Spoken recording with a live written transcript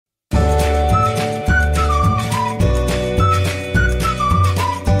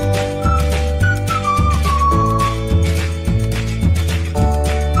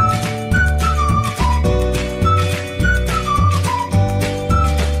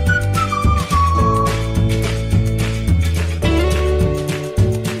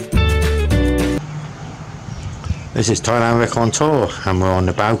This is Thailand Rick on tour, and we're on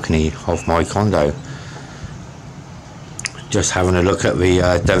the balcony of my condo, just having a look at the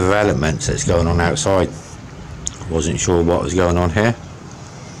developments that's going on outside. Wasn't sure what was going on here,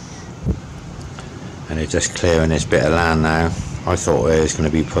 and they're just clearing this bit of land now. I thought it was going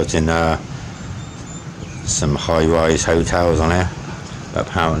to be putting some high-rise hotels on here, but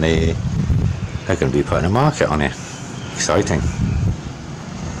apparently they're going to be putting a market on here. Exciting.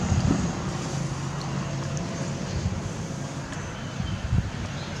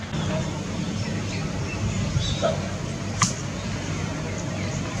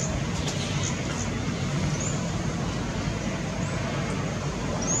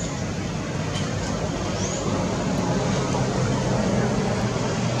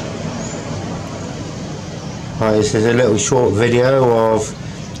 Right, this is a little short video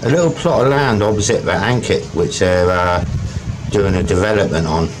of a little plot of land opposite the Ankit, which they're doing a development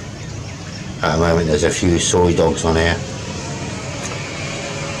on. At the moment there's a few soy dogs on here.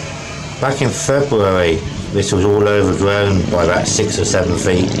 Back in February this was all overgrown by about 6 or 7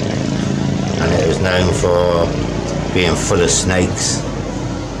 feet, and it was known for being full of snakes,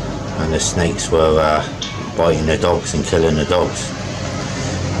 and the snakes were biting the dogs and killing the dogs.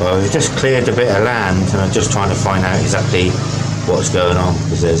 Well, we've just cleared a bit of land, and I'm just trying to find out exactly what's going on,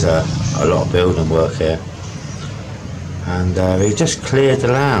 because there's a lot of building work here. And we just cleared the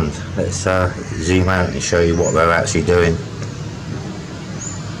land. Let's zoom out and show you what they're actually doing.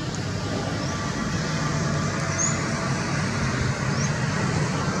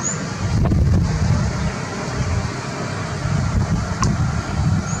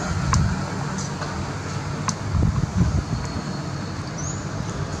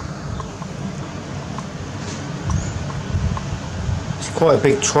 Quite a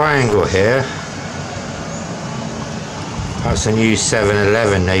big triangle here. That's a new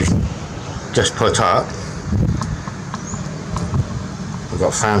 7-Eleven they've just put up. We've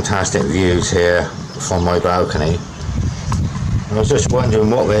got fantastic views here from my balcony. I was just wondering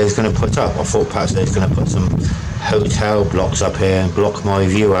what they was going to put up. I thought perhaps they was going to put some hotel blocks up here and block my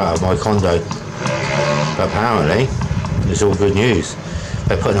view out of my condo. But apparently it's all good news.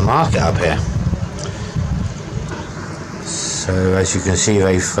 They're putting a market up here. So as you can see,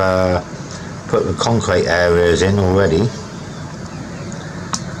 they've put the concrete areas in already,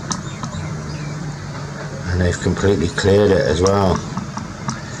 and they've completely cleared it as well.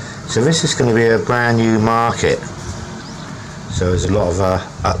 So this is going to be a brand new market. So there's a lot of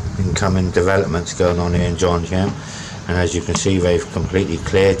up and coming developments going on here in Jomtien, and as you can see, they've completely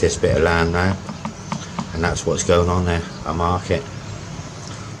cleared this bit of land now, and that's what's going on there, a market.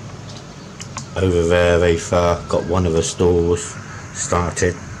 Over there they've got one of the stores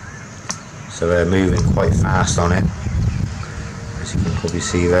started, so they're moving quite fast on it, as you can probably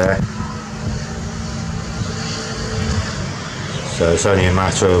see there. So it's only a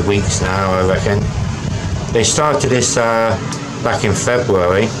matter of weeks now, I reckon. They started this back in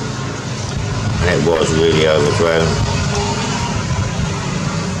February, and it was really overgrown,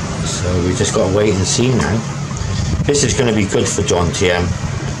 so we just got to wait and see now. This is going to be good for Jomtien,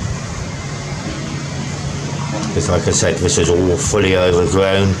 because like I said, this is all fully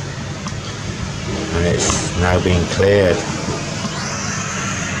overgrown and it's now being cleared.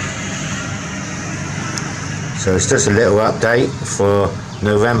 So it's just a little update for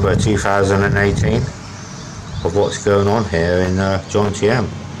November 2018 of what's going on here in Jomtien.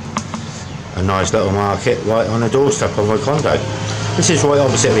 A nice little market right on the doorstep of my condo. This is right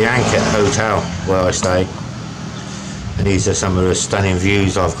opposite the Ankit Hotel where I stay, and these are some of the stunning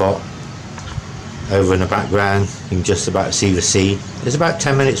views I've got. Over in the background you can just about see the sea. It's about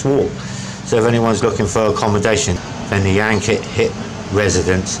 10 minutes walk, so if anyone's looking for accommodation, then the Ankit Hip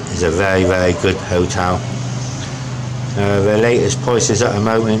Residence is a very, very good hotel. The latest prices at the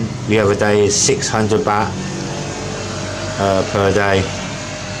moment, the other day, is 600 baht per day.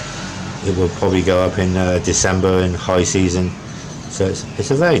 It will probably go up in December in high season, so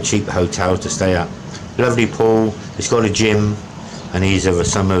it's a very cheap hotel to stay at. Lovely pool, it's got a gym, and these are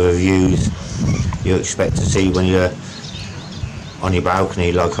some of the views you expect to see when you're on your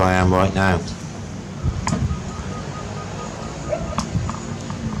balcony like I am right now.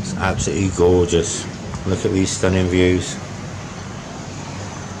 It's absolutely gorgeous. Look at these stunning views,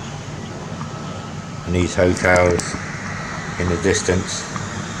 and these hotels in the distance.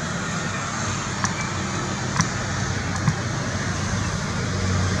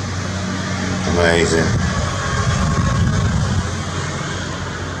 Amazing.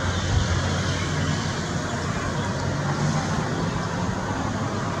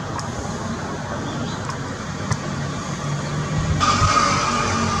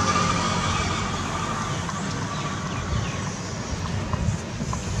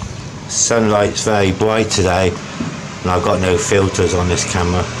 sunlight's very bright today and I've got no filters on this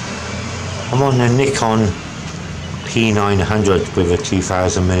camera. I'm on the Nikon P900 with a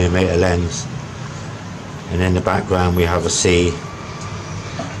 2000mm lens, and in the background we have a sea.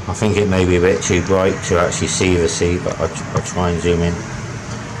 I think it may be a bit too bright to actually see the sea, but I'll try and zoom in.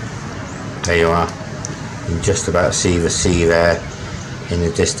 There you are. You can just about see the sea there in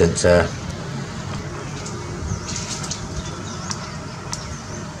the distance there.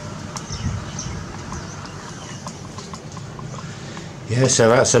 Yeah, so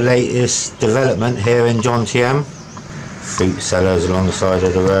that's the latest development here in Jomtien. Fruit sellers along the side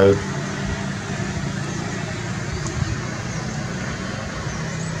of the road.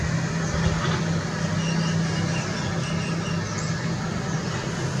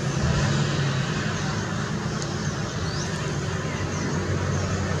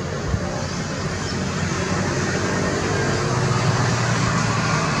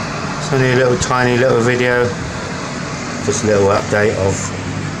 It's only a little tiny little video. Just a little update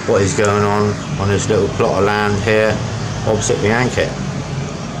of what is going on this little plot of land here opposite the Ankit.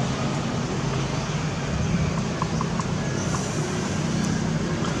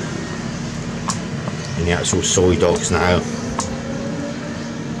 And the actual soy dogs now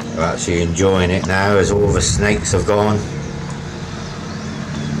are actually enjoying it now as all the snakes have gone.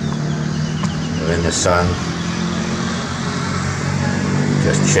 They're in the sun,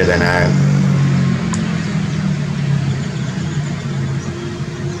 just chilling out.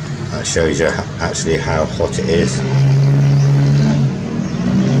 That shows you actually how hot it is.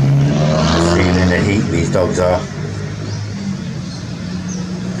 Feeling the heat these dogs are.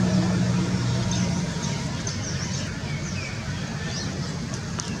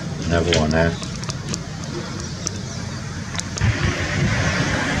 Another one there.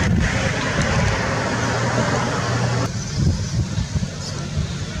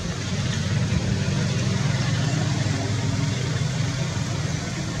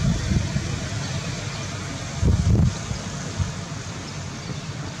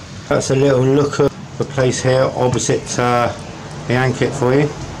 That's a little look at the place here opposite the Ankit for you.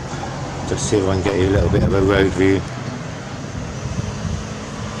 Just see if I can get you a little bit of a road view.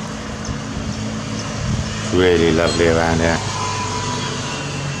 It's really lovely around here.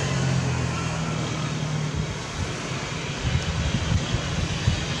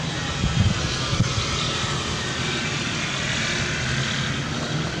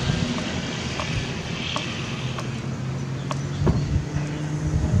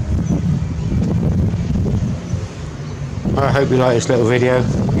 I hope you liked this little video.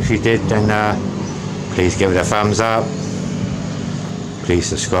 If you did, then please give it a thumbs up. Please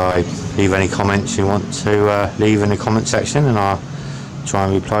subscribe. Leave any comments you want to leave in the comment section and I'll try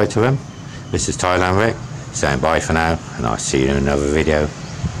and reply to them. This is Thailand Rick saying bye for now, and I'll see you in another video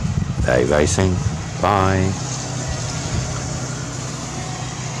very, very soon. Bye.